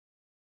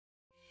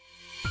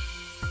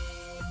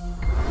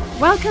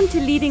Welcome to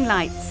Leading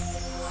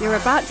Lights. You're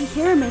about to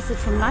hear a message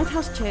from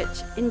Lighthouse Church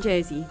in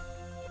Jersey.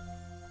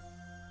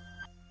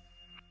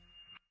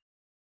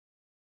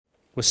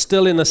 We're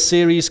still in a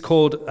series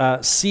called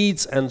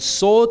Seeds and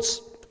Swords.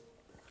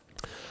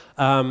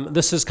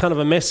 This is kind of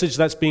a message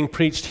that's being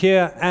preached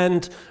here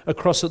and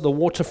across at the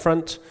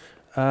waterfront.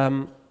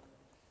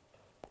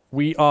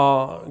 We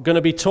are going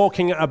to be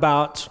talking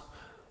about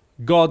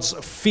God's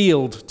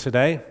field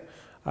today.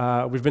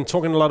 We've been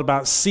talking a lot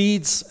about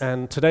seeds,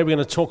 and today we're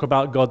going to talk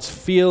about God's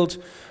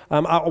field.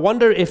 I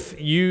wonder if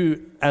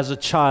you, as a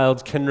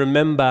child, can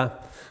remember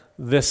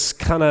this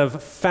kind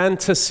of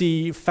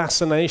fantasy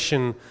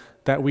fascination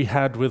that we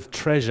had with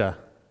treasure.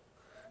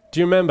 Do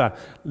you remember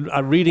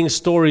reading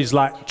stories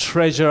like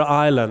Treasure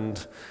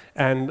Island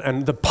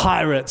and the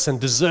pirates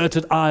and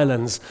deserted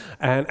islands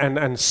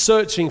and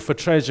searching for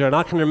treasure? And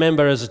I can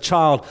remember as a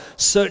child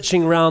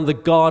searching around the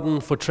garden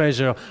for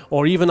treasure,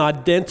 or even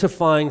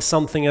identifying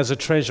something as a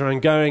treasure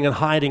and going and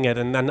hiding it,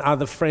 and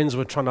other friends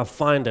were trying to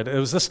find it. It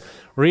was this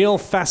real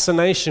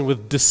fascination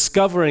with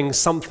discovering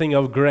something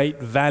of great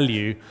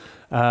value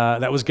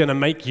that was going to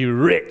make you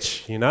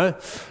rich, you know?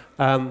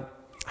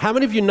 How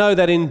many of you know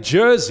that in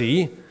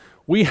Jersey,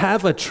 we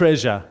have a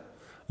treasure,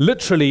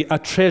 literally a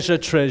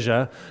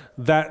treasure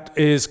that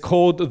is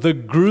called the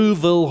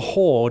Grooville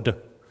Hoard.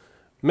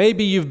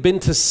 Maybe you've been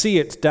to see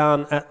it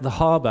down at the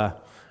harbor,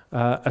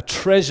 a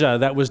treasure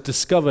that was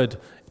discovered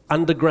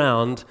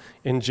underground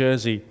in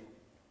Jersey.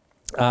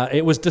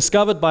 It was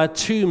discovered by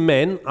two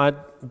men. I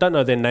don't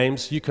know their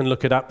names. You can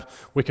look it up.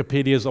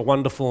 Wikipedia is a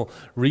wonderful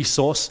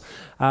resource.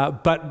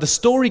 But the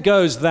story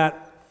goes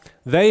that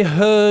they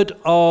heard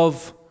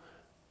of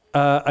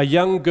a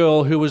young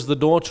girl who was the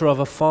daughter of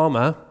a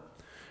farmer.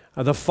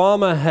 The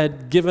farmer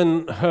had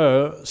given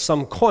her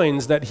some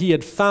coins that he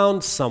had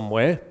found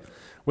somewhere,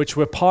 which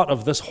were part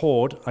of this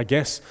hoard, I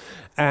guess,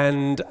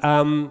 and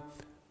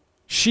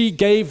she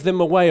gave them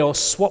away or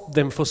swapped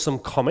them for some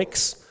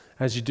comics,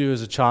 as you do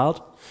as a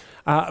child.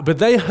 But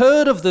they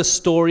heard of this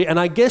story, and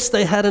I guess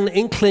they had an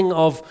inkling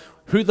of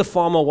who the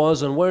farmer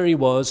was and where he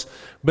was,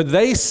 but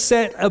they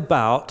set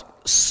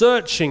about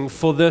searching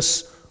for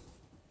this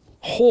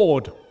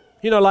hoard.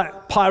 You know,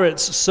 like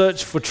pirates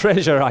search for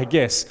treasure, I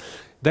guess.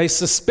 They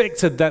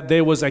suspected that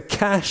there was a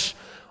cache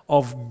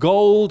of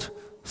gold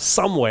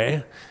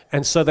somewhere,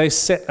 and so they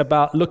set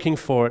about looking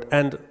for it.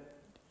 And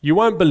you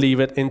won't believe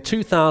it, in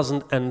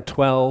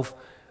 2012,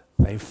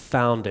 they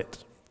found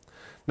it.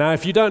 Now,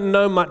 if you don't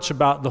know much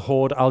about the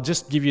hoard, I'll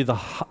just give you the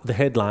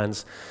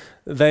headlines.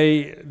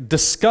 They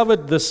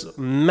discovered this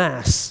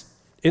mass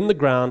in the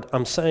ground,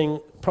 I'm saying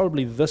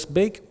probably this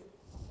big,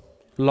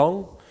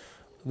 long,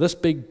 this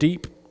big,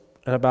 deep,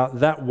 and about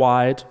that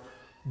wide,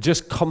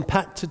 just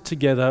compacted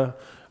together,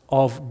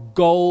 of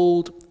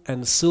gold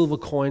and silver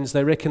coins.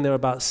 They reckon there are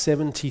about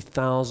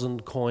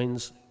 70,000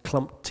 coins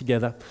clumped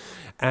together.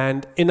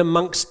 And in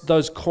amongst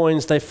those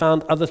coins, they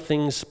found other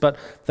things, but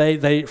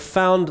they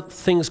found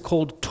things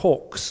called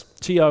torques,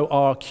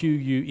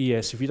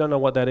 Torques. If you don't know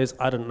what that is,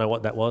 I didn't know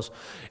what that was.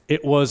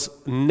 It was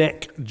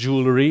neck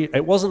jewelry.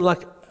 It wasn't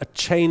like a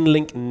chain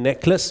link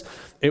necklace.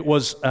 It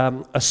was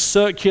a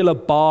circular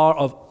bar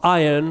of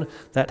iron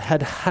that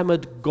had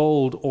hammered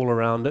gold all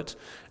around it.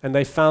 And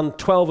they found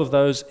 12 of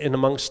those in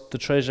amongst the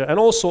treasure and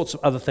all sorts of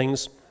other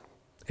things.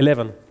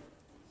 11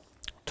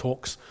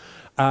 torques.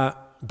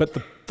 But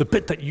the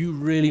bit that you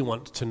really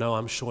want to know,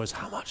 I'm sure, is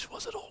how much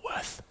was it all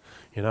worth?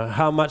 You know,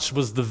 how much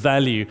was the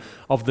value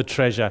of the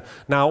treasure?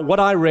 Now, what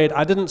I read,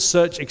 I didn't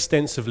search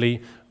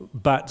extensively,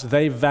 but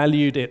they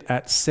valued it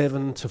at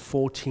 7 to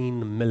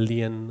 14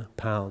 million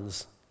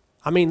pounds.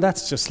 I mean,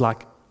 that's just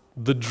like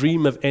the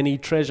dream of any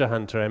treasure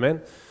hunter,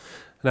 amen?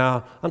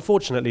 Now,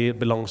 unfortunately, it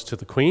belongs to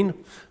the Queen,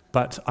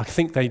 but I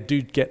think they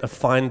do get a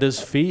finder's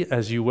fee,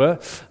 as you were.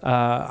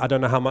 I don't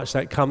know how much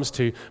that comes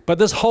to. But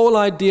this whole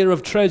idea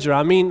of treasure,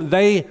 I mean,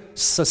 they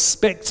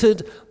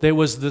suspected there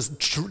was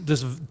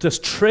this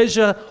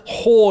treasure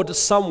hoard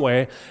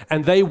somewhere,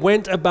 and they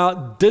went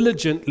about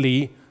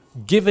diligently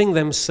giving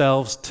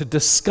themselves to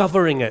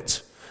discovering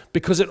it,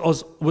 because it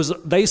was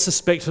they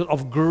suspected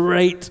of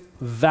great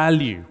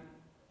value.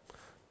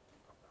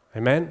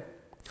 Amen?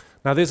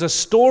 Now, there's a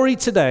story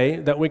today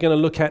that we're going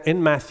to look at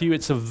in Matthew.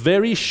 It's a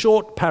very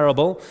short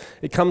parable.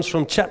 It comes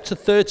from chapter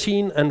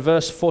 13 and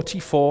verse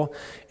 44.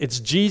 It's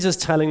Jesus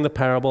telling the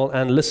parable,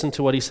 and listen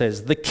to what he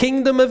says. The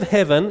kingdom of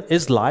heaven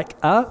is like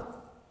a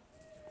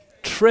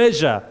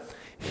treasure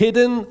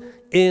hidden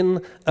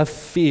in a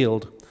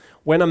field.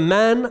 When a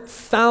man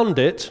found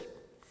it,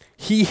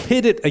 he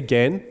hid it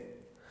again,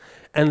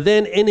 and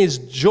then in his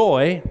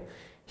joy,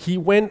 he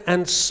went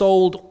and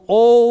sold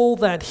all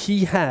that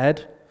he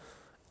had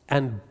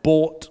and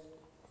bought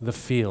the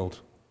field.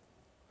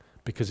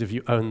 Because if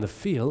you own the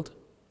field,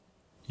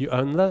 you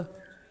own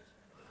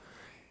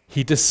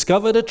He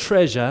discovered a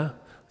treasure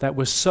that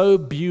was so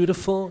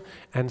beautiful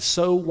and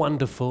so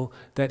wonderful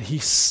that he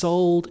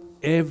sold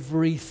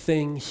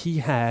everything he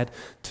had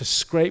to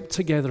scrape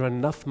together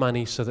enough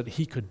money so that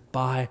he could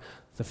buy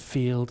the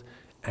field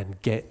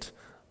and get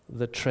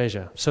the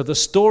treasure. So the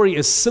story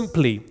is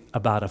simply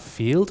about a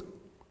field.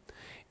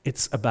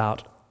 It's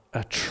about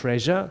a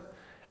treasure,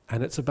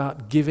 and it's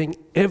about giving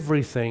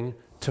everything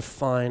to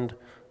find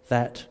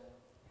that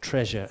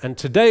treasure. And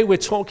today we're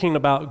talking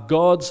about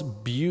God's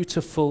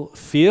beautiful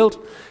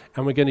field,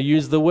 and we're going to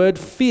use the word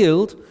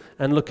field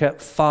and look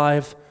at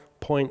 5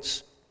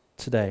 points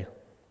today.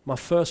 My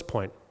first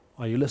point,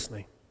 are you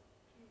listening?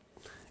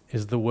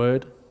 Is the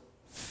word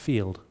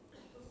field.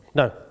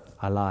 No,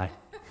 I lie.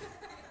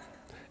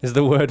 Is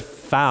the word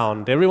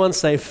found. Everyone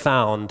say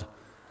found.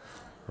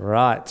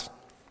 Right.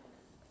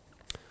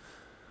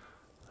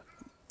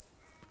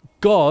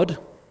 God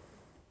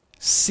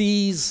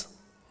sees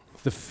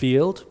the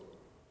field,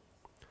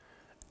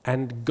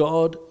 and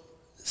God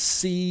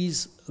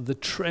sees the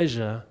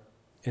treasure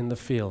in the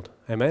field.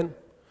 Amen?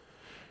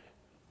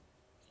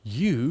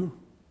 You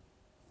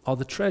are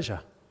the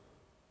treasure.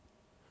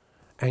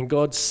 And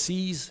God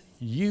sees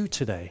you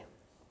today.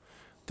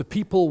 The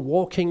people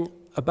walking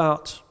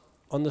about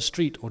on the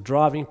street or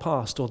driving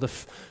past, or the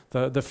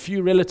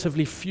few,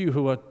 relatively few,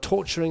 who are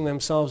torturing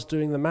themselves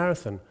doing the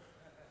marathon.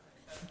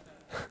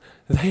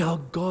 They are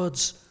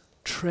God's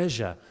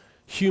treasure.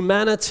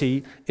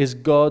 Humanity is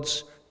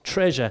God's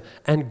treasure,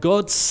 and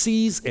God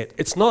sees it.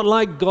 It's not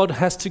like God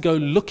has to go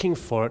looking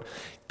for it.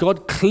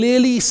 God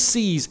clearly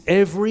sees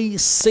every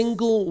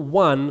single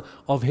one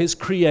of His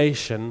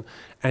creation,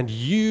 and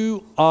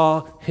you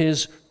are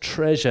His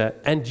treasure,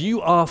 and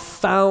you are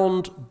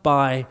found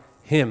by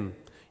Him.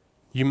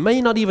 You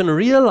may not even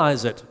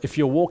realize it if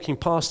you're walking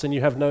past and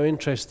you have no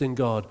interest in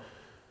God,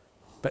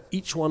 but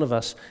each one of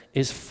us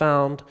is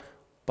found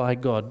by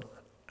God.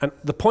 And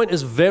the point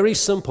is very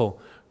simple.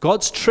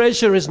 God's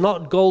treasure is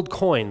not gold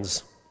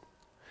coins.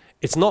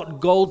 It's not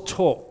gold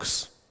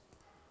talks.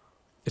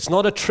 It's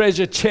not a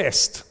treasure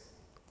chest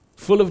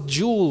full of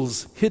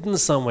jewels hidden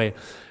somewhere.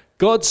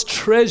 God's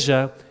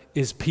treasure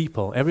is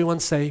people. Everyone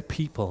say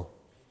people.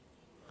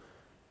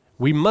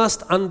 We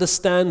must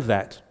understand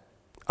that.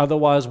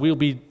 Otherwise, we'll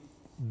be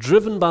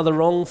driven by the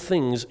wrong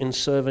things in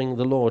serving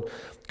the Lord.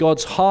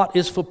 God's heart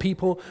is for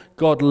people.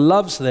 God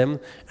loves them,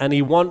 and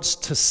He wants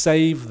to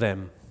save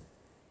them.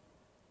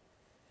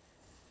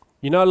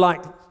 You know,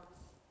 like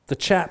the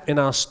chap in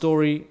our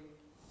story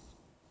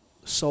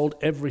sold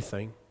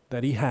everything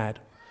that he had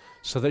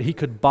so that he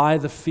could buy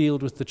the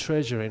field with the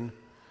treasure in.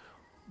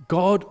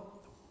 God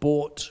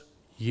bought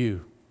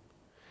you.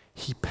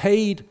 He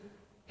paid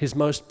His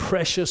most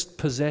precious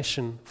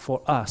possession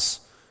for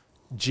us,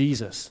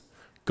 Jesus.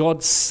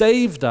 God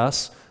saved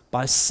us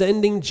by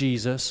sending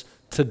Jesus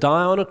to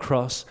die on a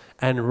cross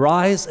and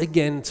rise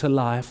again to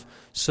life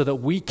so that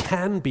we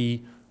can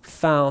be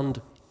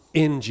found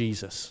in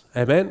Jesus.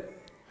 Amen?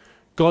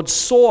 God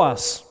saw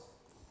us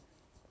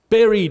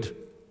buried,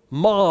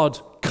 marred,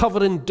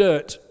 covered in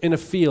dirt in a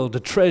field, a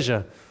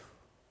treasure,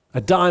 a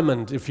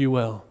diamond, if you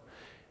will.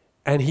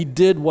 And He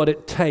did what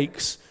it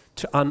takes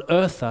to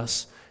unearth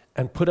us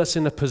and put us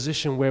in a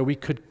position where we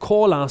could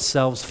call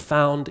ourselves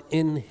found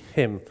in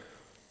Him.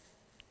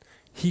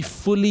 He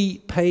fully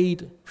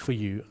paid for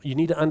you. You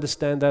need to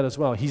understand that as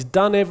well. He's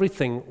done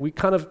everything. We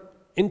kind of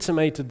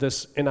intimated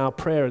this in our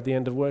prayer at the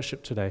end of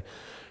worship today.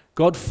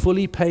 God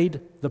fully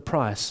paid the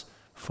price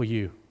for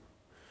you.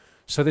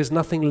 So there's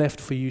nothing left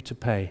for you to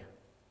pay.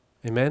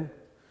 Amen?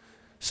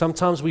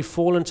 Sometimes we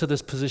fall into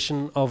this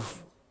position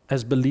of,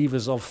 as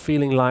believers, of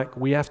feeling like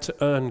we have to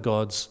earn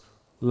God's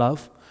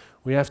love.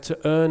 We have to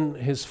earn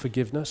His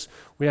forgiveness.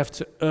 We have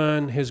to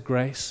earn His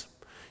grace.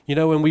 You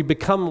know, when we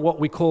become what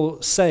we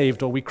call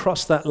saved, or we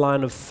cross that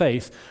line of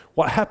faith,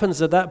 what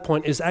happens at that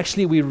point is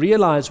actually we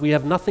realize we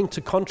have nothing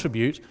to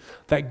contribute,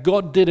 that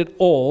God did it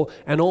all,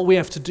 and all we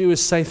have to do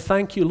is say,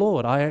 "Thank you,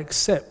 Lord, I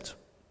accept."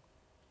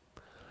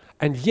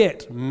 And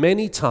yet,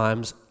 many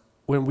times,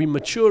 when we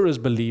mature as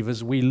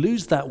believers, we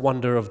lose that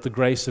wonder of the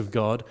grace of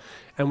God,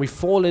 and we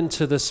fall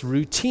into this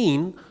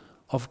routine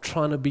of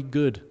trying to be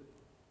good.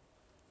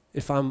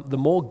 The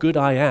more good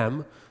I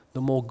am,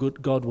 the more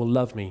good God will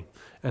love me.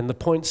 And the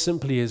point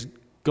simply is,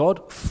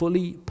 God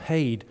fully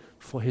paid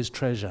for His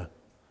treasure.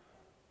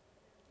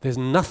 There's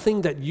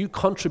nothing that you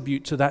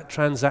contribute to that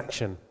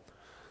transaction.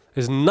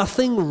 There's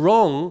nothing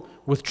wrong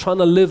with trying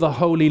to live a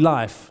holy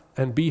life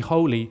and be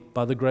holy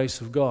by the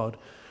grace of God.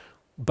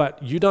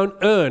 But you don't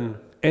earn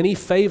any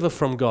favor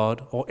from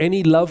God or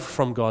any love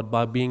from God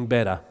by being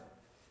better,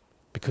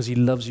 because He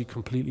loves you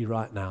completely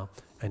right now,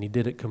 and He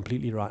did it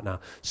completely right now.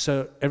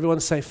 So everyone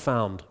say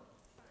found.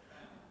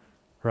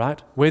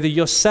 Right? Whether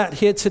you're sat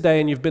here today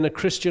and you've been a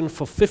Christian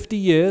for 50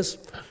 years,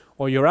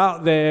 or you're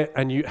out there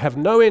and you have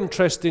no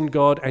interest in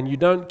God and you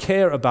don't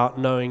care about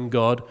knowing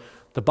God,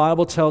 the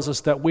Bible tells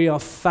us that we are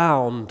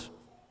found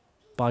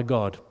by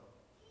God.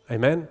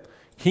 Amen?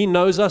 He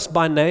knows us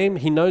by name.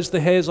 He knows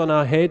the hairs on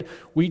our head.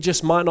 We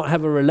just might not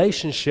have a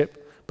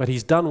relationship, but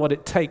He's done what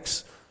it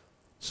takes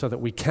so that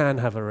we can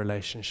have a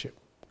relationship.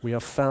 We are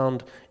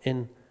found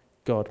in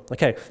God.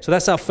 Okay, so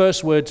that's our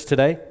first words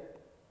today.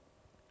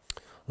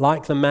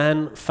 Like the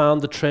man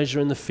found the treasure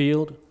in the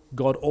field,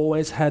 God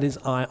always had His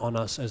eye on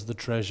us as the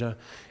treasure,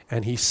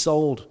 and He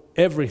sold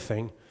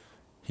everything.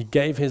 He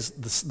gave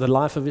the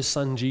life of His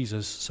Son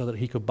Jesus so that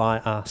He could buy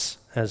us.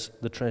 as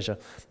the treasure.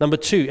 Number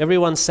 2,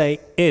 everyone say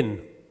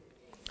in.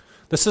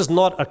 This is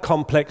not a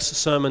complex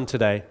sermon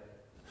today.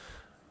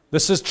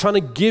 This is trying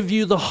to give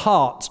you the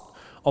heart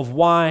of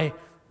why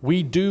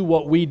we do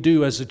what we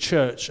do as a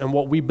church and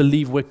what we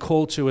believe we're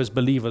called to as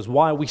believers,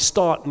 why we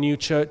start new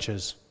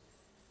churches.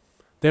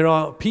 There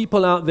are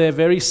people out there,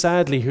 very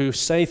sadly, who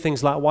say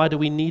things like, why do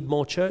we need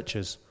more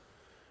churches?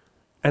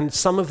 And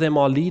some of them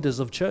are leaders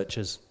of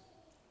churches.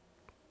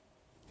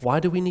 Why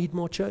do we need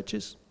more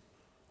churches?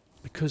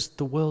 Because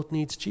the world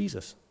needs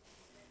Jesus.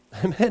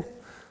 Amen.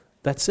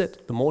 That's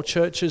it. The more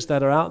churches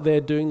that are out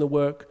there doing the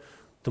work,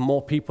 the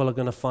more people are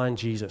going to find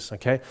Jesus,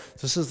 okay?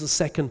 So this is the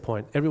second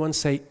point. Everyone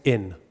say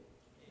in.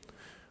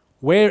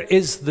 Where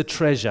is the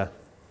treasure?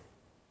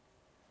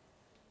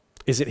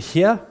 Is it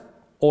here?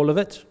 All of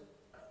it?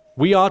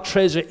 We are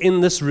treasure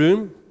in this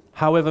room,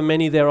 however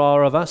many there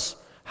are of us.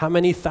 How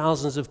many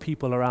thousands of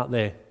people are out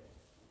there?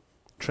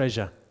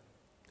 Treasure.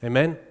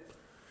 Amen?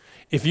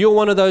 If you're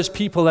one of those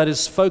people that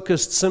is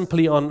focused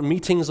simply on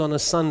meetings on a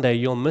Sunday,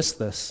 you'll miss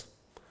this.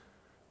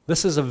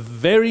 This is a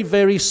very,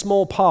 very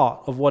small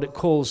part of what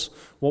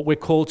we're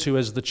called to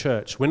as the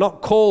church. We're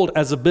not called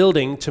as a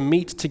building to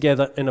meet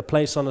together in a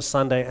place on a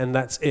Sunday and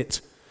that's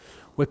it.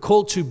 We're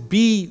called to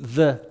be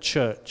the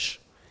church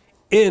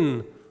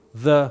in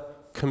the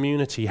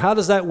community. How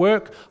does that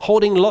work?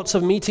 Holding lots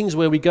of meetings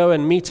where we go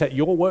and meet at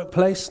your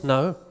workplace?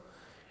 No.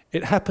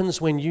 It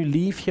happens when you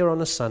leave here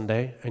on a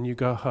Sunday and you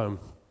go home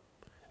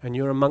and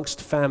you're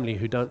amongst family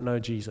who don't know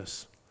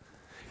Jesus.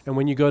 And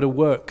when you go to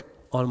work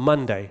on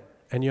Monday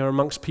and you're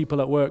amongst people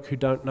at work who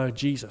don't know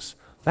Jesus.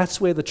 That's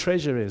where the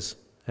treasure is.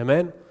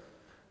 Amen?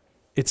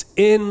 It's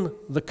in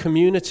the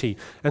community.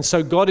 And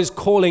so God is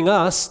calling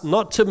us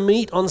not to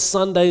meet on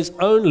Sundays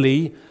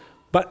only,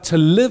 but to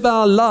live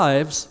our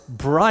lives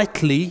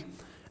brightly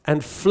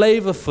and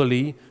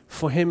flavorfully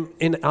for Him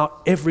in our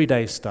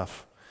everyday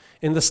stuff.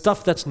 In the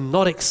stuff that's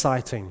not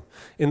exciting.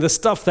 In the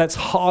stuff that's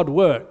hard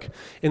work.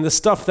 In the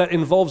stuff that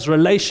involves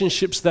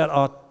relationships that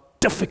are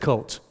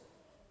difficult.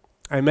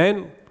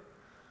 Amen?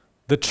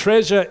 The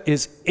treasure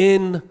is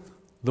in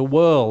the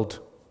world.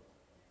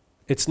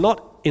 It's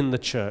not in the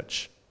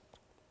church.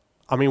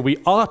 I mean, we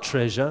are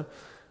treasure,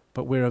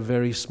 but we're a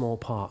very small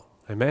part.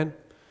 Amen?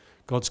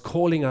 God's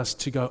calling us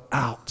to go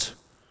out.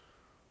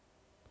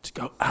 To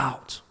go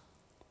out.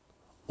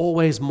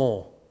 Always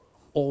more.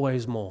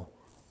 Always more.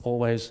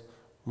 Always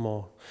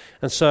more.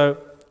 And so,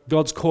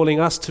 God's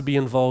calling us to be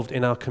involved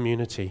in our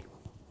community.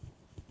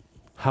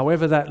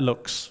 However that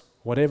looks,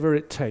 whatever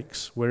it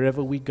takes,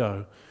 wherever we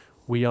go,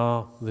 we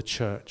are the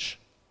church,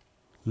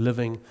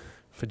 living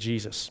for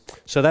Jesus.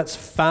 So that's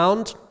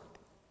found,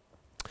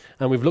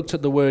 and we've looked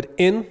at the word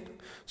in.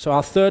 So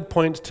our third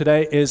point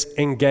today is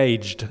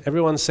engaged.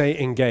 Everyone say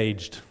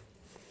engaged.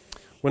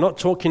 We're not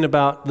talking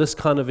about this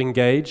kind of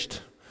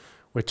engaged.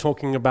 We're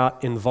talking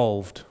about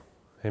involved.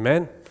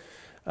 Amen?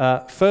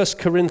 1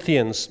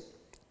 Corinthians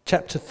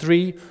chapter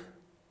 3,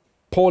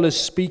 Paul is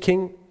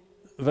speaking,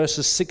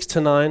 verses 6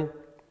 to 9,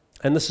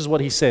 and this is what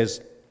he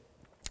says.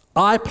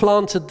 I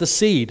planted the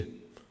seed,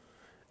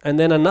 and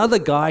then another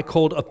guy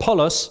called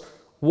Apollos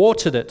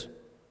watered it,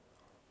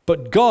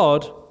 but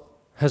God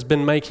has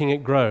been making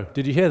it grow.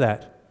 Did you hear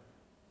that?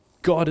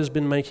 God has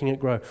been making it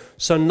grow.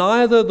 So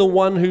neither the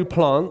one who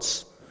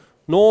plants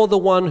nor the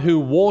one who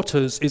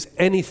waters is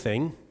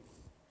anything,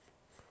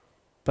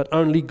 but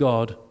only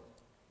God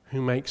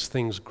who makes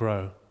things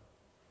grow.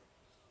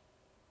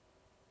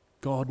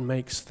 God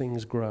makes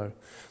things grow.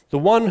 The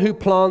one who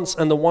plants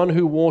and the one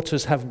who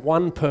waters have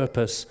one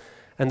purpose,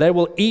 and they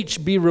will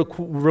each be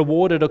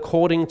rewarded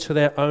according to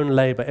their own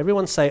labor.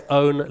 Everyone say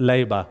own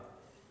labor.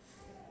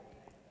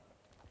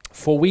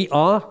 For we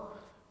are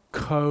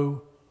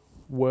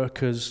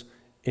co-workers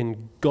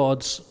in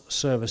God's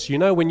service. You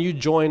know, when you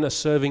join a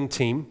serving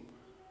team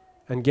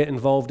and get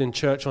involved in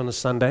church on a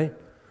Sunday,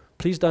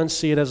 please don't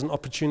see it as an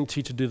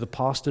opportunity to do the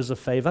pastors a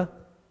favor.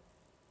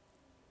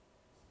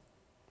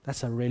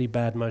 That's a really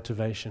bad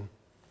motivation.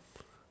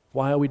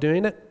 Why are we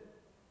doing it?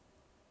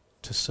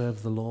 To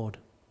serve the Lord.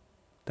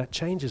 That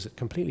changes it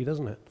completely,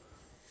 doesn't it?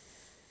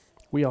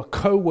 We are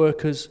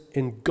co-workers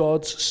in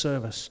God's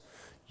service.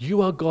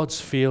 You are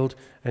God's field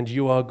and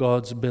you are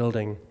God's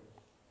building.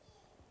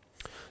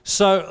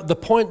 So the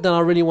point that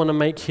I really want to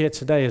make here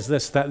today is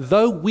this, that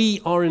though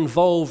we are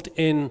involved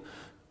in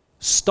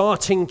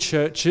starting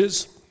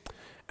churches,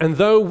 and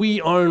though we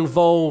are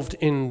involved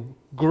in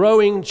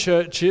growing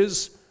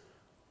churches,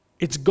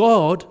 it's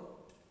God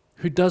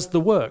who does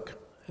the work.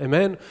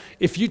 Amen?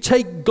 If you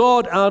take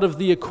God out of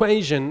the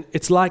equation,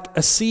 it's like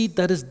a seed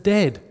that is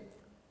dead.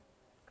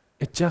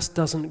 It just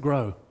doesn't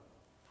grow.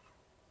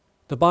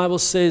 The Bible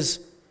says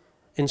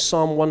in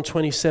Psalm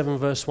 127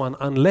 verse 1,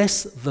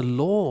 unless the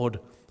Lord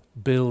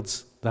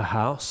builds the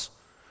house,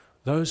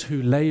 those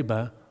who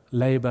labor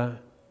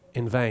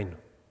in vain.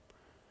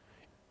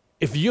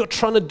 If you're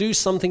trying to do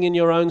something in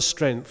your own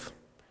strength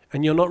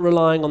and you're not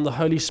relying on the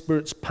Holy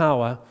Spirit's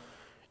power,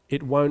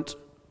 it won't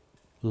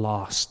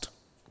last.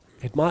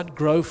 It might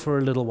grow for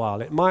a little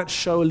while. It might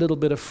show a little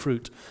bit of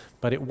fruit,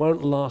 but it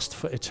won't last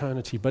for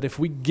eternity. But if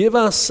we give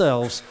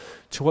ourselves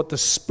to what the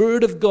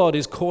Spirit of God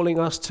is calling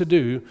us to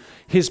do,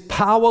 His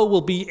power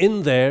will be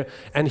in there,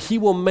 and He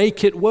will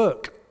make it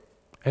work,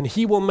 and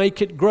He will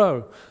make it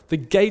grow. The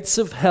gates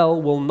of hell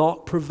will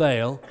not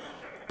prevail.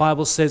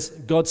 Bible says,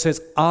 God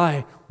says,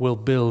 I will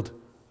build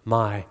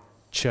my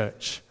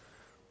church.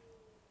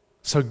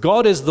 So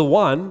God is the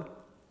one,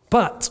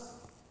 but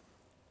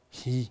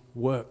He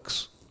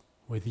works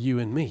with you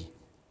and me.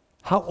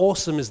 How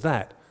awesome is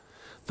that?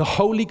 The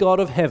holy God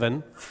of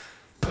heaven,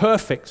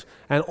 perfect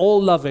and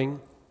all-loving,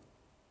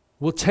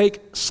 will take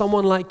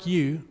someone like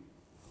you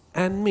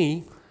and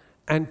me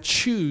and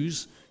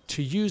choose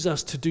to use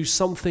us to do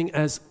something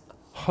as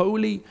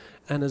holy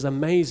and as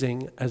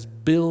amazing as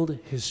build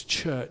His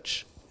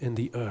church in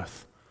the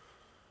earth.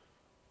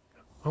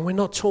 And we're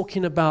not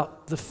talking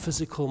about the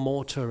physical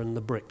mortar and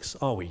the bricks,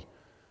 are we?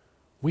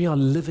 We are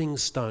living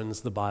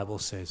stones, the Bible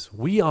says.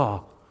 We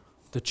are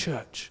the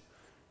church.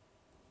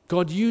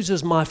 God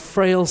uses my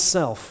frail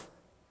self,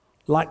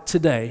 like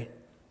today,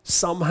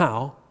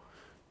 somehow,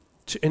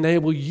 to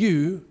enable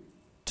you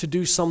to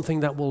do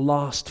something that will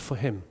last for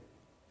Him.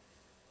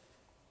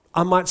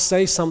 I might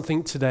say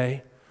something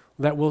today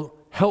that will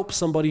help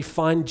somebody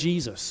find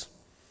Jesus.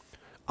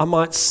 I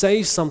might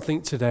say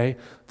something today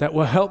that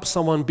will help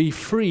someone be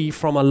free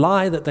from a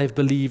lie that they've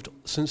believed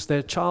since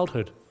their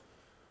childhood.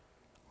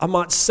 I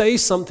might say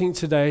something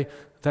today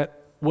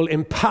that will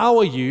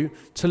empower you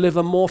to live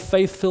a more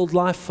faith-filled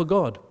life for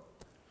God.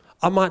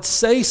 I might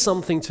say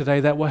something today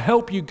that will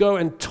help you go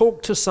and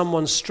talk to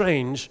someone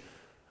strange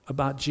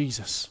about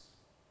Jesus,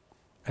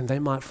 and they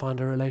might find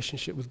a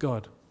relationship with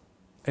God.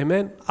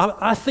 Amen?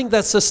 I think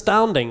that's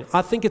astounding.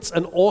 I think it's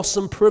an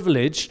awesome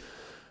privilege,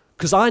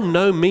 because I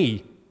know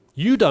me.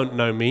 You don't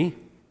know me.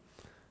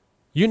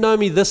 You know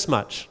me this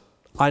much.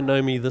 I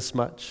know me this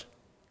much.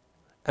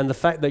 And the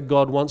fact that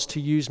God wants to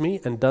use me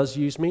and does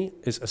use me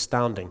is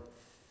astounding.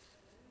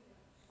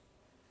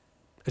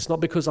 It's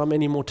not because I'm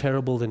any more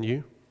terrible than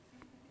you.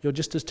 You're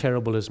just as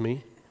terrible as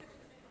me.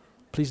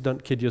 Please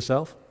don't kid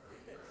yourself.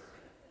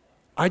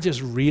 I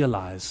just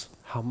realize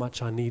how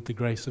much I need the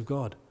grace of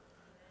God.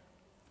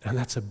 And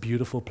that's a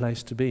beautiful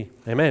place to be.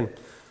 Amen.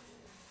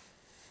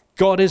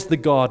 God is the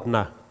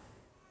gardener.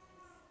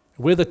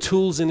 We're the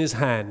tools in His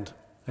hand.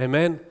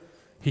 Amen.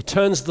 He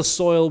turns the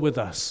soil with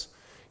us.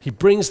 He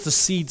brings the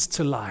seeds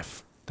to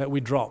life that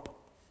we drop.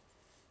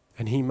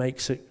 And He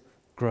makes it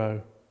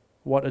grow.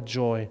 What a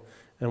joy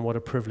and what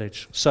a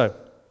privilege. So,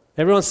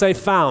 everyone say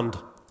found.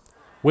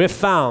 We're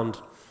found.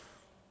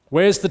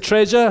 Where's the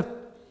treasure?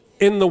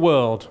 In the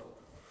world.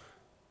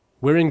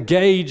 We're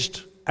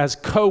engaged as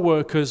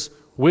co-workers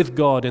with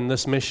God in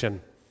this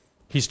mission.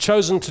 He's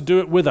chosen to do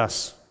it with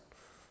us.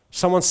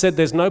 Someone said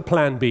there's no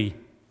plan B.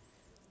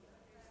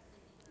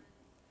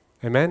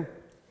 Amen?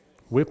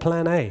 We're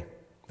plan A.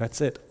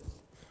 That's it.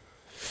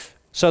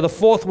 So the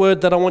fourth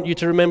word that I want you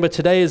to remember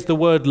today is the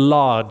word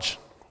large.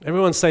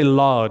 Everyone say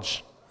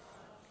large.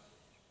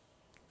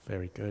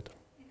 Very good.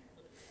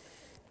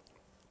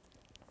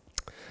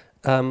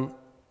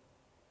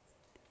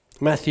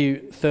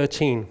 Matthew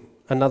 13,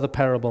 another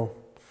parable,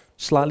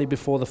 slightly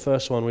before the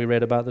first one we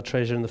read about the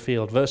treasure in the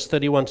field. Verse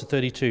 31 to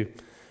 32,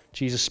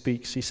 Jesus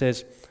speaks. He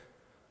says,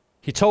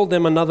 He told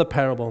them another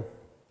parable.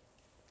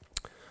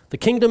 The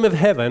kingdom of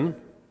heaven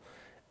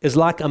is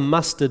like a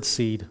mustard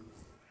seed,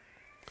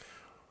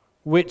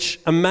 which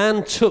a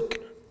man took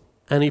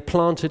and he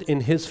planted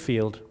in his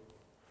field.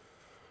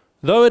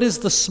 Though it is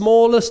the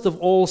smallest of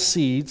all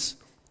seeds,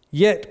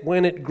 yet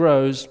when it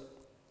grows,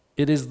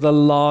 it is the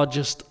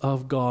largest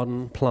of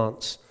garden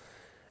plants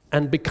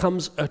and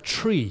becomes a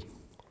tree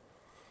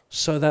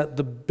so that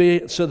the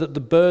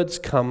birds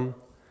come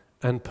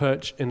and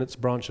perch in its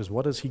branches.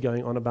 What is he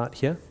going on about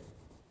here?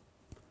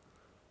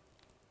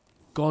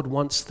 God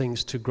wants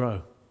things to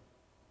grow.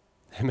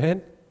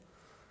 Amen?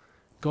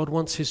 God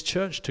wants His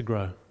church to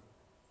grow.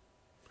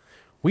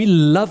 We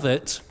love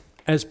it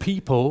as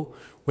people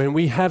when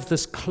we have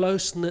this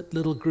close-knit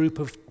little group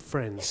of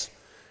friends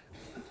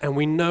and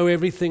we know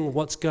everything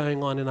what's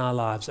going on in our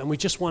lives and we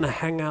just want to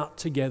hang out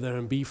together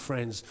and be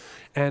friends.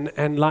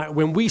 And like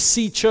when we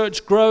see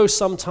church grow,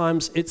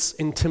 sometimes it's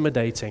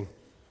intimidating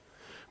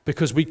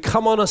because we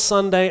come on a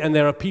Sunday and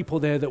there are people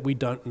there that we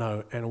don't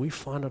know and we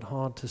find it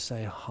hard to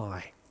say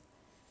hi.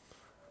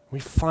 We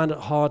find it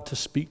hard to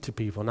speak to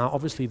people. Now,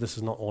 obviously, this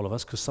is not all of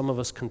us because some of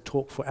us can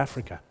talk for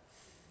Africa.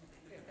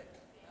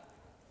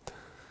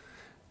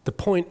 The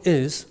point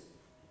is,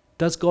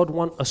 does God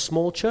want a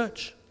small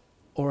church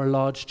or a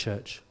large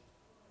church?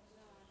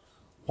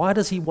 Why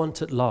does He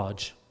want it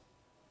large?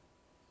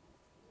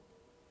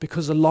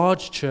 Because a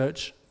large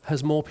church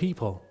has more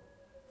people.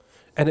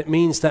 And it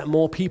means that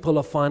more people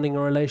are finding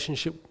a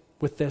relationship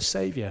with their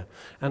Savior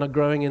and are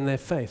growing in their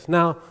faith.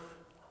 Now,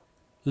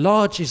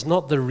 large is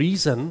not the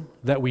reason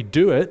that we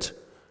do it,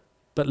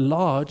 but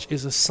large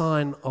is a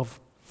sign of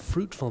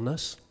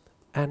fruitfulness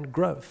and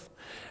growth.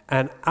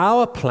 And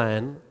our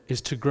plan is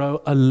to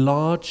grow a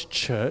large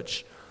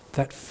church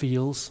that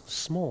feels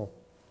small.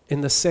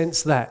 in the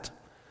sense that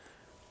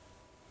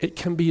it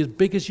can be as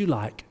big as you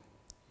like,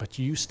 but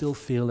you still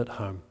feel at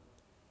home.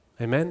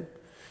 Amen?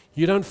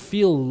 You don't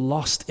feel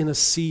lost in a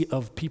sea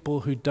of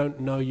people who don't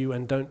know you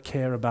and don't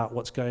care about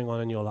what's going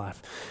on in your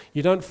life.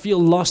 You don't feel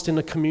lost in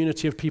a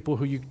community of people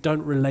who you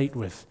don't relate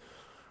with.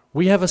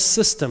 We have a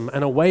system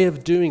and a way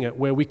of doing it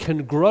where we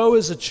can grow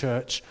as a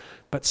church,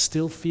 but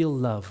still feel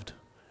loved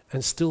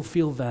and still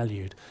feel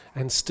valued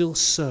and still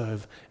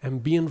serve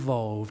and be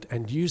involved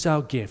and use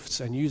our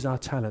gifts and use our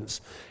talents.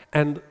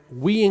 And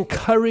we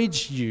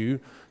encourage you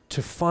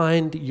to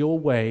find your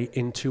way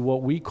into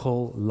what we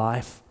call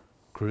life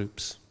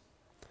groups,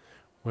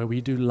 where we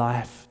do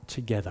life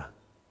together,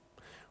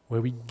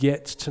 where we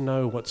get to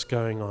know what's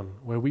going on,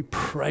 where we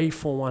pray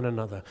for one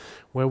another,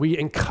 where we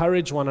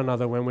encourage one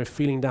another when we're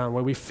feeling down,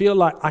 where we feel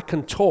like I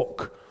can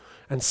talk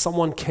and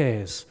someone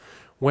cares,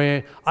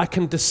 where I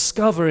can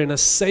discover in a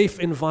safe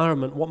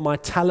environment what my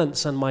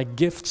talents and my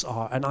gifts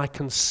are, and I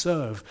can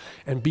serve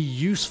and be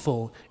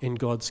useful in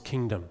God's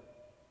kingdom.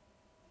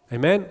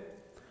 Amen?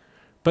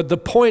 But the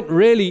point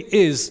really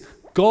is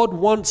God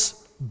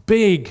wants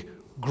big,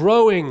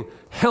 growing,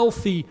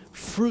 healthy,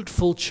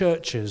 fruitful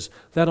churches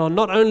that are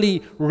not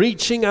only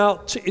reaching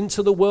out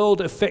into the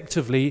world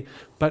effectively,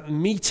 but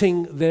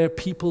meeting their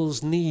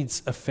people's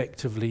needs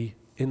effectively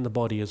in the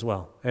body as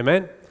well.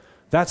 Amen?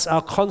 That's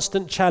our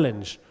constant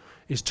challenge,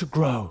 is to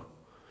grow.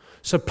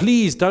 So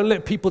please don't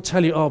let people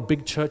tell you, oh,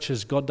 big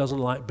churches, God doesn't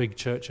like big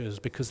churches,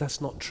 because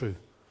that's not true.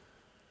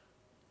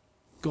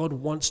 God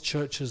wants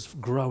churches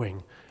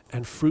growing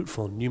and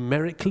fruitful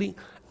numerically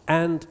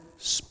and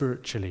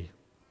spiritually.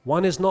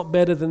 One is not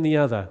better than the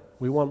other.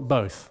 We want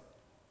both.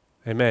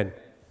 Amen.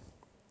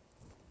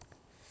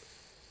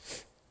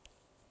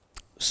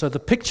 So the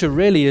picture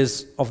really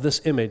is of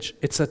this image.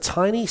 It's a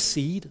tiny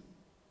seed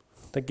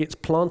that gets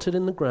planted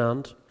in the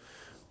ground,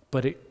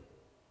 but it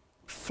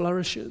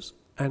flourishes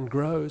and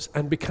grows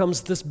and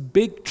becomes this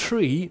big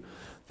tree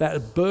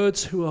that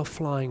birds who are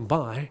flying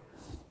by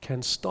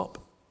can stop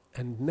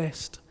and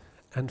nest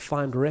and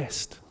find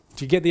rest.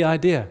 Do you get the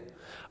idea?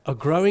 A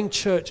growing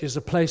church is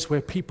a place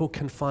where people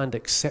can find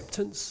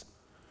acceptance,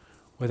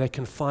 where they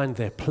can find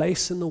their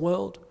place in the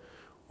world,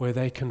 where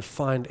they can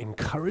find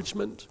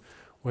encouragement,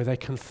 where they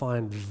can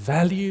find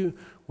value,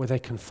 where they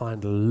can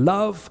find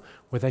love,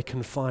 where they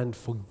can find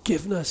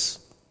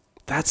forgiveness.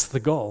 That's the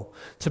goal,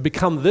 to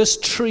become this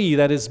tree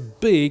that is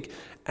big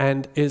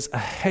and is a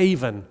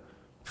haven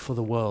for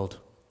the world,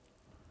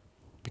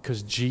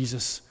 because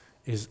Jesus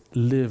is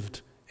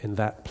lived in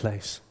that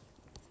place.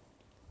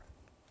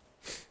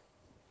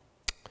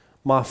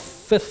 My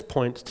fifth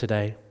point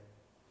today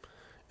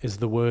is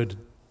the word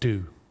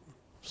do.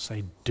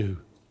 Say do.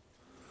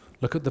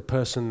 Look at the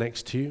person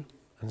next to you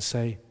and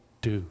say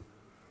do.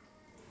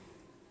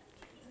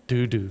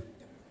 Do, do.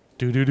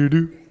 Do, do, do,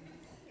 do.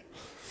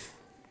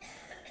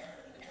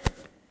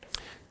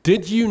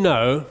 Did you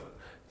know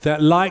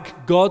that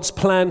like God's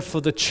plan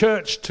for the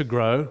church to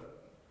grow,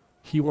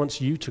 He wants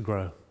you to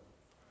grow?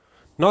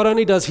 Not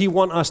only does He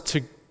want us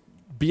to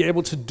be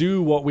able to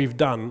do what we've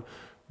done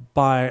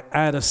by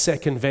add a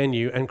second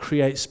venue and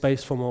create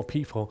space for more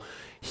people,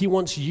 He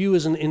wants you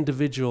as an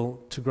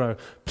individual to grow.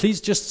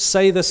 Please just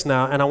say this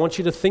now, and I want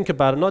you to think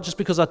about it, not just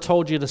because I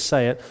told you to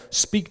say it.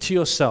 Speak to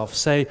yourself.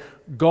 Say,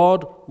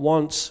 God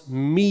wants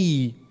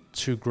me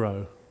to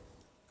grow.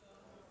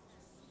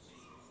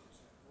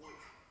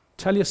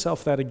 Tell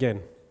yourself that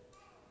again.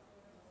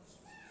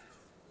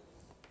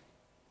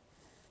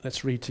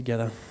 Let's read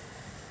together.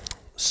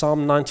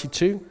 Psalm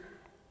 92,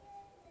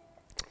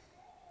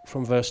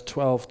 from verse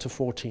 12 to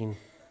 14.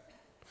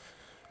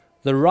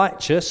 The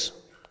righteous,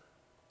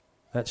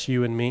 that's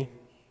you and me,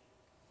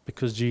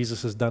 because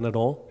Jesus has done it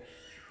all.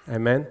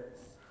 Amen.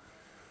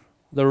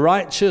 The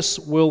righteous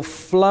will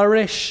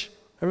flourish.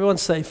 Everyone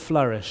say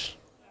flourish.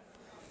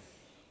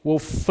 Will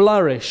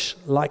flourish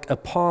like a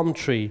palm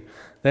tree.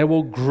 They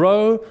will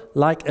grow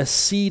like a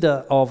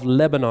cedar of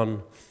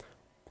Lebanon.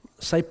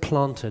 Say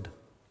planted.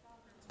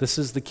 This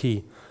is the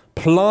key.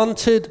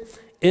 Planted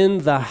in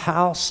the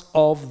house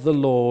of the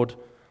Lord.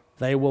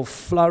 They will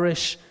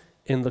flourish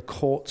in the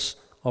courts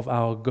of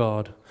our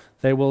God.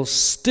 They will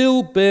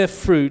still bear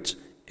fruit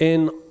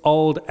in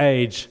old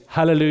age.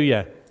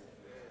 Hallelujah.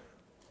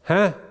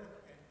 Huh?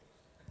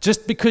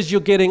 Just because you're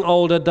getting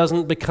older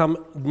doesn't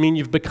mean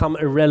you've become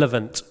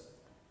irrelevant.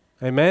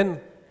 Amen?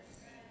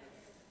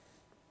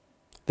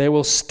 They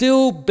will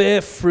still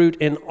bear fruit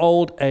in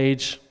old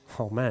age.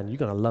 Oh man, you're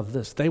going to love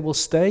this. They will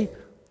stay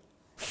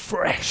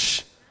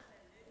fresh.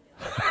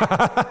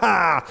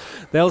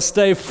 They'll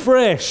stay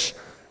fresh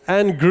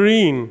and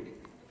green.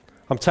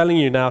 I'm telling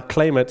you now,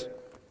 claim it.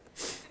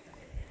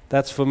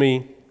 That's for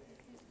me.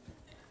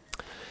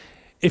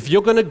 If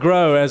you're going to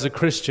grow as a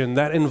Christian,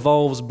 that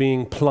involves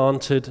being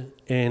planted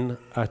in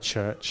a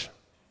church.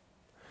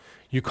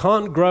 You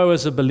can't grow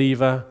as a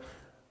believer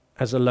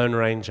as a lone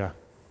ranger.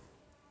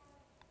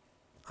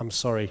 I'm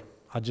sorry,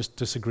 I just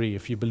disagree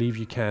if you believe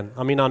you can.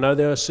 I mean, I know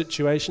there are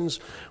situations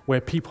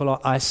where people are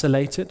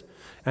isolated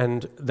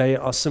and they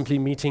are simply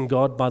meeting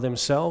God by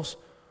themselves.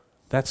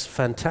 That's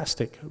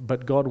fantastic,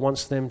 but God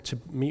wants them to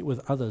meet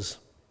with others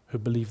who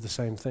believe the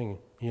same thing,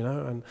 you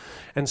know?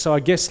 And so I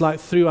guess like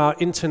through our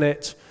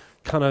internet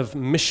kind of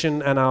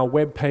mission and our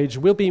webpage,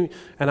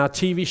 and our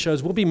TV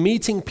shows, we'll be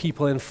meeting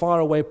people in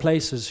faraway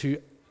places who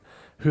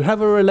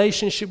have a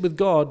relationship with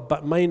God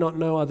but may not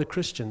know other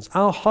Christians.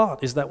 Our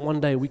heart is that one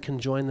day we can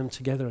join them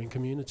together in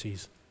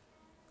communities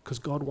because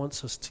God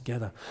wants us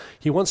together.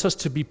 He wants us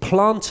to be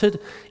planted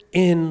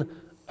in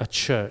a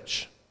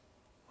church,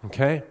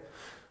 okay?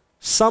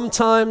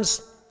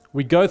 Sometimes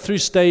we go through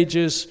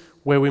stages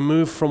where we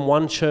move from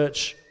one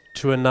church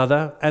to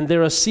another, and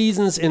there are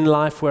seasons in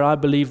life where I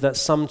believe that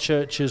some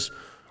churches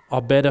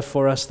are better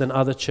for us than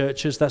other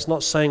churches. That's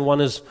not saying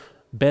one is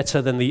better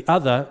than the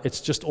other,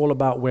 it's just all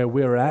about where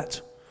we're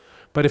at.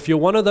 But if you're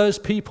one of those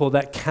people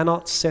that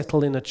cannot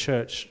settle in a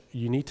church,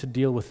 you need to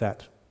deal with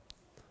that.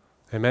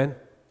 Amen?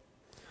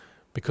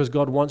 Because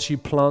God wants you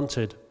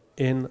planted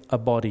in a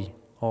body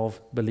of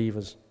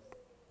believers.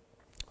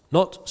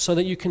 Not so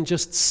that you can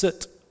just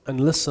sit and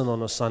listen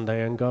on a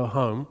Sunday and go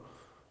home.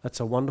 That's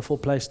a wonderful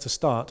place to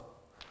start.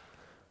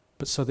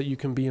 But so that you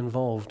can be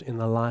involved in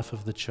the life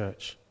of the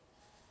church.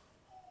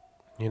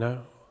 You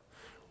know?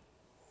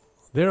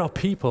 There are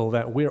people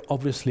that we're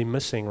obviously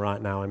missing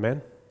right now,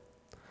 amen?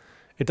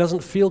 It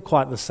doesn't feel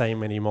quite the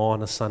same anymore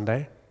on a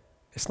Sunday.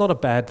 It's not a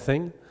bad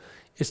thing.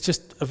 It's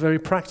just a very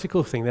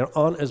practical thing. There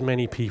aren't as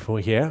many people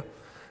here.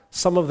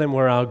 Some of them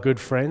were our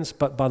good friends,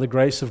 but by the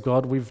grace of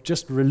God, we've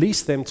just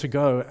released them to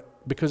go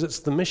because it's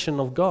the mission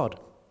of God.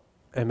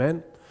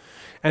 Amen?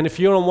 And if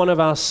you're on one of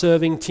our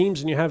serving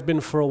teams, and you have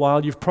been for a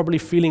while, you're probably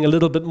feeling a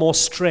little bit more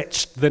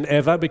stretched than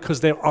ever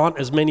because there aren't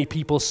as many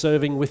people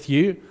serving with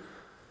you.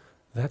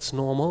 That's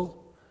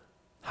normal.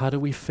 How do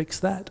we fix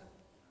that?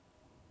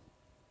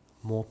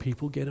 More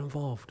people get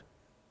involved.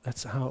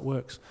 That's how it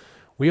works.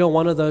 We are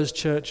one of those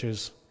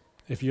churches,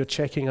 if you're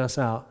checking us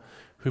out,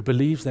 who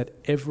believes that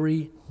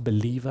every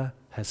believer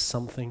has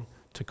something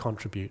to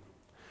contribute.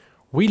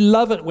 We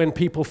love it when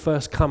people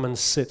first come and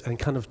sit and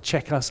kind of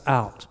check us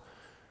out.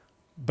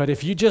 But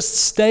if you just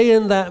stay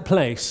in that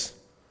place,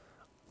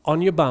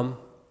 on your bum,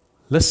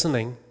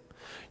 listening,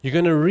 you're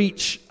going to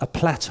reach a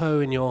plateau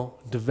in your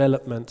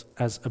development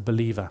as a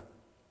believer.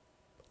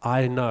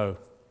 I know,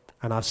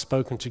 and I've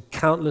spoken to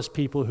countless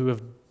people who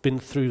have been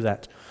through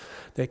that.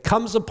 There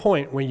comes a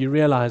point when you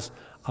realize,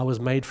 I was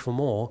made for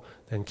more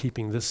than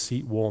keeping this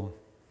seat warm.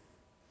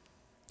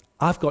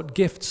 I've got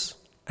gifts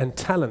and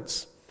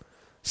talents.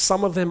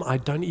 Some of them I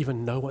don't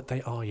even know what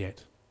they are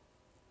yet.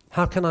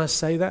 How can I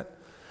say that?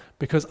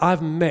 Because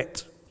I've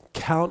met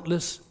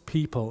countless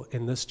people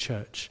in this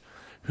church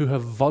who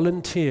have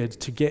volunteered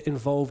to get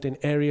involved in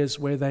areas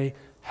where they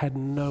had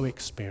no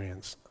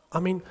experience. I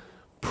mean,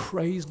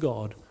 praise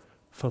God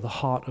for the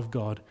heart of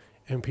God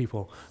in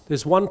people.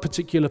 There's one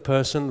particular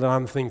person that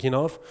I'm thinking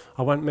of.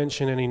 I won't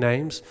mention any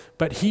names,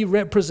 but he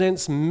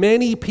represents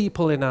many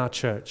people in our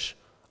church.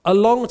 A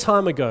long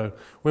time ago,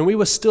 when we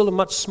were still a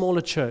much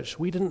smaller church,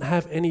 we didn't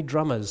have any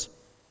drummers.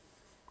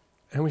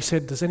 And we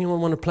said, does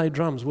anyone want to play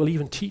drums? We'll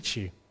even teach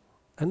you.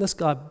 And this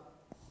guy,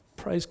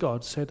 praise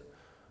God, said,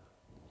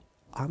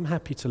 I'm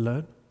happy to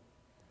learn.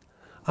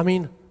 I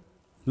mean,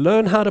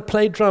 learn how to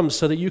play drums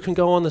so that you can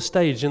go on the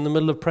stage in the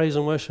middle of praise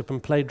and worship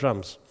and play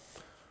drums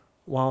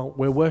while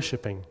we're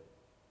worshiping.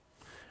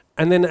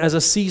 And then as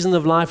a season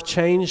of life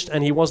changed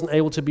and he wasn't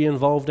able to be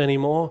involved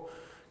anymore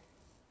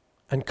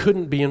and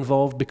couldn't be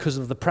involved because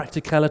of the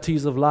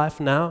practicalities of life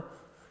now,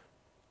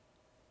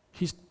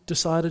 he's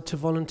decided to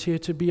volunteer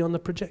to be on the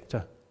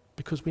projector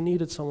because we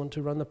needed someone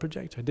to run the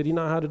projector. Did he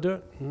know how to do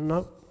it?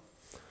 No.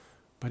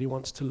 But he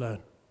wants to learn.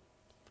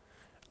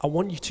 I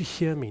want you to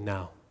hear me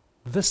now.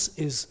 This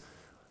is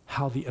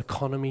how the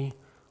economy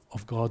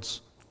of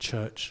God's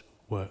church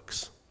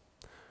works.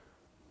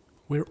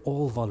 We're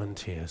all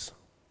volunteers.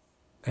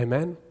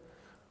 Amen?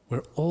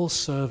 We're all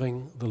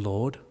serving the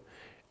Lord.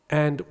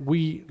 And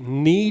we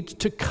need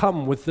to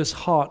come with this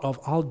heart of,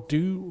 I'll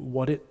do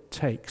what it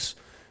takes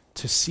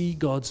to see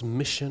God's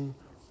mission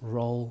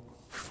roll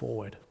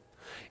forward.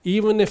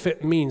 Even if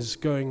it means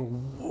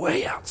going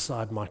way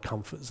outside my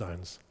comfort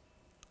zones.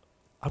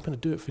 I'm going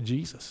to do it for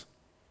Jesus.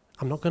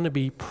 I'm not going to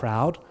be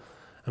proud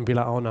and be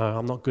like, oh no,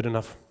 I'm not good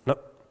enough. No,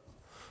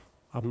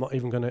 I'm not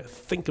even going to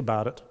think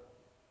about it.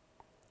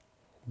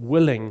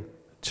 Willing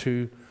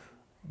to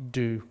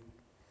do.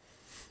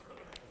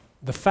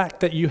 The fact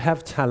that you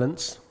have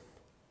talents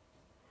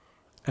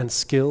and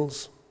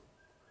skills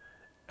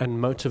and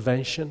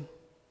motivation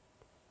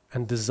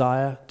and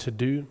desire to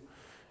do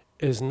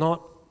is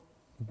not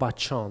by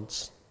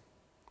chance.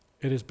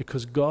 It is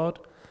because God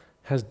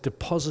has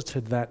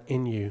deposited that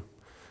in you.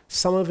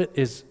 Some of it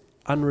is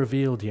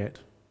unrevealed yet,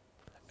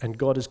 and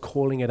God is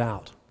calling it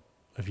out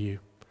of you.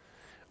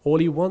 All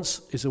He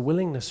wants is a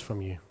willingness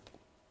from you.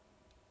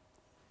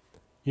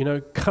 You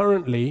know,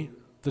 currently,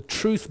 the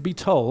truth be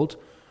told,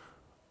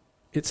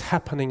 it's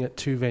happening at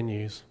 2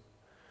 venues.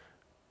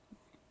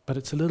 But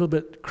it's a little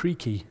bit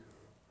creaky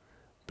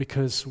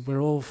because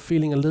we're all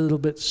feeling a little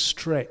bit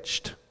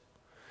stretched.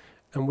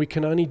 And we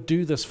can only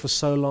do this for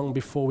so long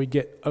before we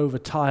get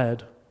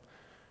overtired.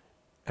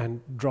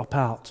 and drop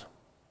out.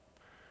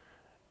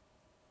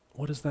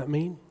 What does that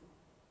mean?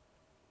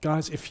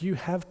 Guys, if you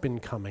have been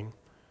coming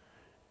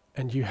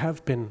and you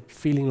have been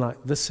feeling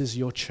like this is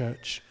your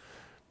church,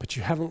 but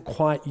you haven't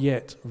quite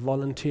yet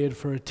volunteered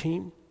for a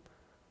team,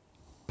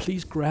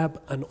 please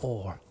grab an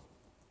oar.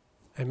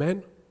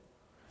 Amen?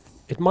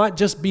 It might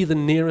just be the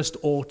nearest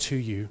oar to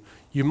you.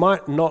 You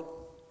might not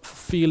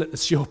feel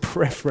it's your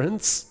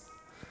preference,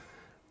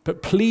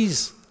 but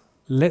please,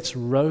 let's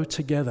row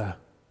together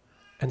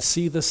and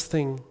see this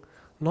thing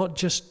not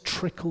just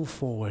trickle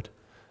forward,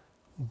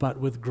 but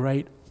with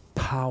great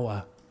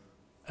power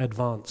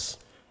advance.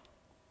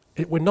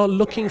 We're not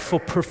looking for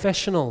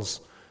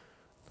professionals.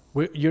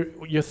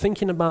 You're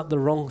thinking about the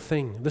wrong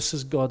thing. This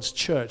is God's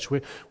church.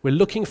 We're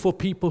looking for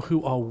people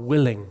who are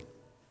willing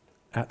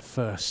at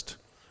first,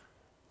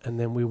 and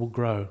then we will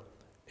grow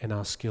in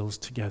our skills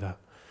together.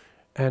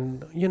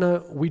 And,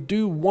 we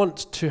do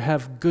want to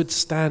have good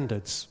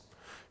standards.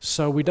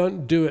 So we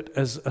don't do it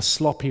as a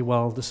sloppy,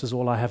 well, this is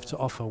all I have to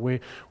offer.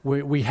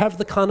 We have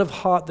the kind of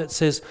heart that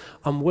says,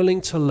 I'm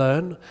willing to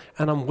learn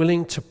and I'm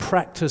willing to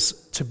practice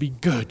to be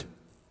good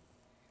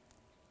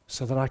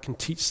so that I can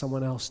teach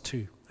someone else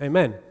too.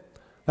 Amen.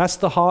 That's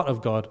the heart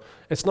of God.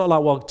 It's not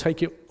like, well,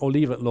 take it or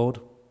leave it, Lord.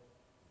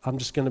 I'm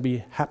just going to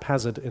be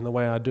haphazard in the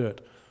way I do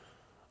it.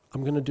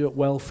 I'm going to do it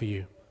well for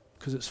you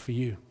because it's for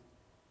you.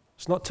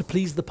 It's not to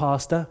please the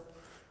pastor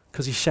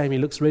because he's shame, he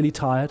looks really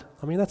tired.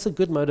 I mean, that's a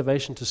good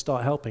motivation to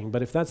start helping,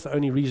 but if that's the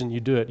only reason you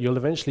do it, you'll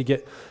eventually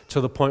get to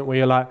the point where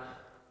you're like,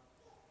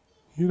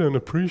 you don't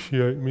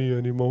appreciate me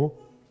anymore.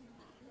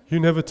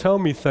 You never tell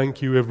me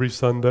thank you every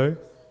Sunday.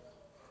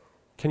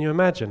 Can you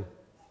imagine?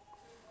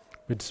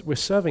 We're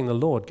serving the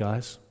Lord,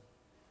 guys.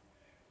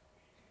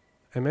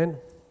 Amen?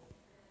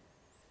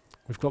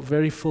 We've got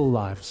very full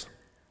lives,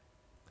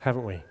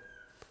 haven't we?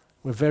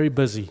 We're very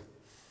busy.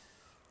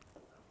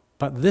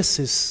 But this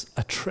is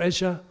a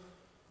treasure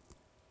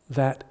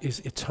that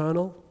is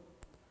eternal,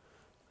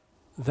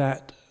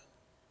 that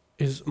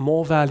is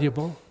more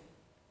valuable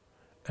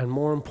and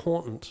more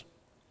important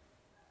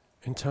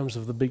in terms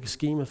of the big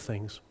scheme of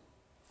things.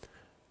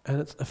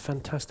 And it's a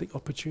fantastic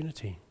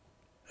opportunity.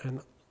 And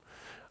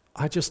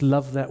I just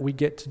love that we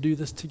get to do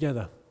this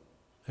together.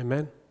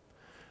 Amen?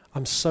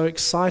 I'm so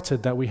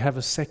excited that we have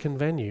a second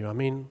venue. I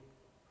mean,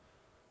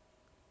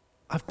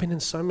 I've been in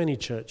so many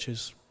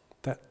churches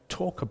that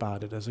talk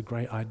about it as a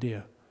great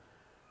idea,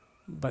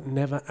 but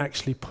never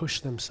actually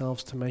push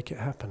themselves to make it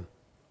happen.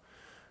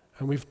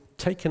 And we've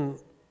taken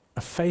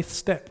a faith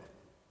step.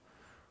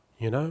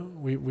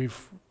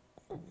 We've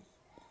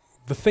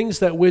the things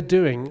that we're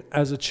doing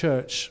as a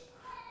church,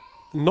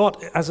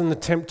 not as an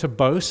attempt to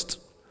boast,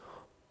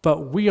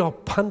 but we are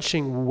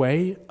punching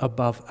way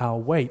above our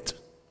weight.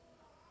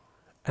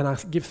 And I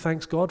give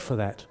thanks God for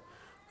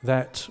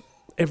that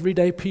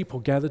everyday people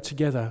gather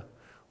together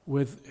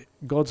with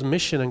God's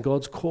mission and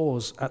God's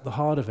cause at the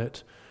heart of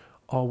it,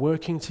 are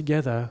working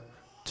together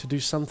to do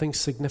something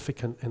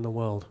significant in the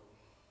world.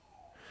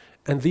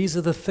 And these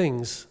are the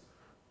things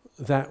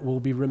that will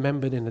be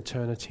remembered in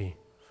eternity.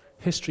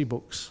 History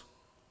books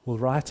will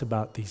write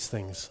about these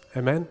things.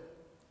 Amen?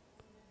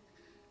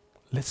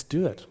 Let's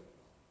do it.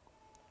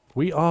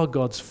 We are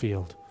God's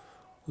field.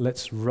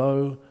 Let's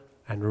row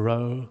and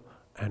row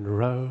and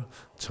row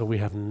till we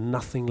have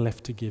nothing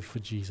left to give for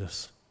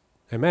Jesus.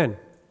 Amen?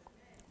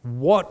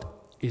 What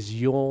is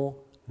your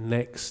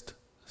next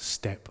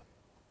step?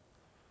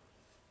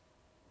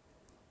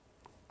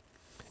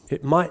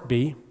 It might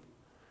be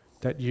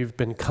that you've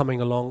been coming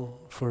along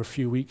for a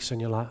few weeks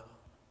and you're like,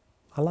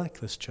 I like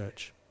this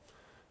church.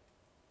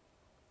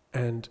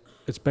 And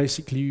it's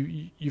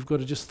basically you've got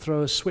to just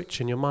throw a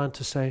switch in your mind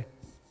to say,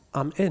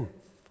 I'm in.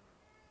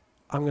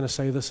 I'm going to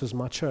say this is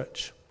my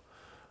church.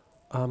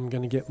 I'm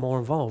going to get more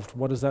involved.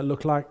 What does that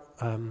look like?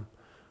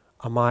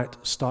 I might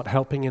start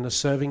helping in a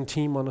serving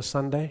team on a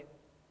Sunday.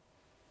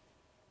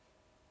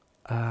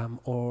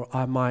 Or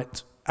I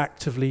might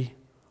actively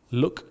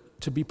look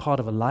to be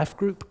part of a life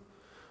group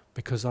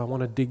because I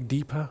want to dig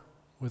deeper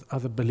with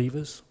other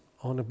believers.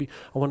 I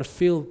want to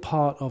feel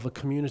part of a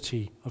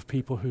community of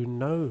people who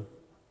know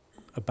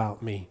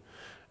about me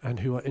and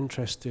who are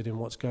interested in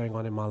what's going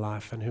on in my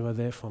life and who are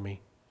there for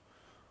me.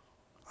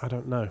 I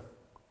don't know.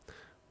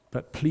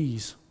 But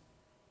please,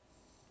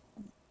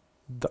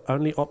 the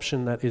only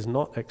option that is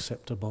not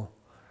acceptable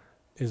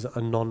is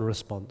a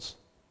non-response.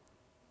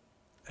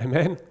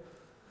 Amen?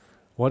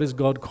 What is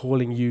God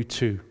calling you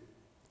to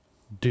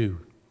do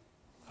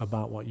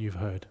about what you've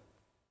heard?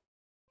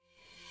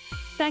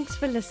 Thanks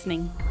for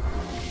listening.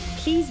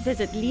 Please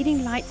visit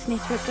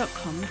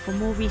leadinglightsnetwork.com for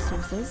more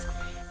resources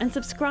and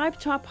subscribe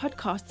to our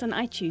podcasts on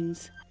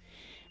iTunes.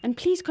 And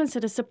please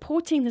consider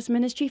supporting this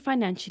ministry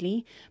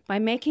financially by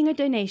making a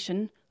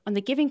donation on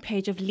the giving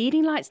page of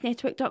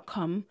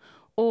leadinglightsnetwork.com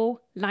or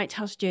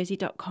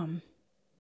lighthousejersey.com.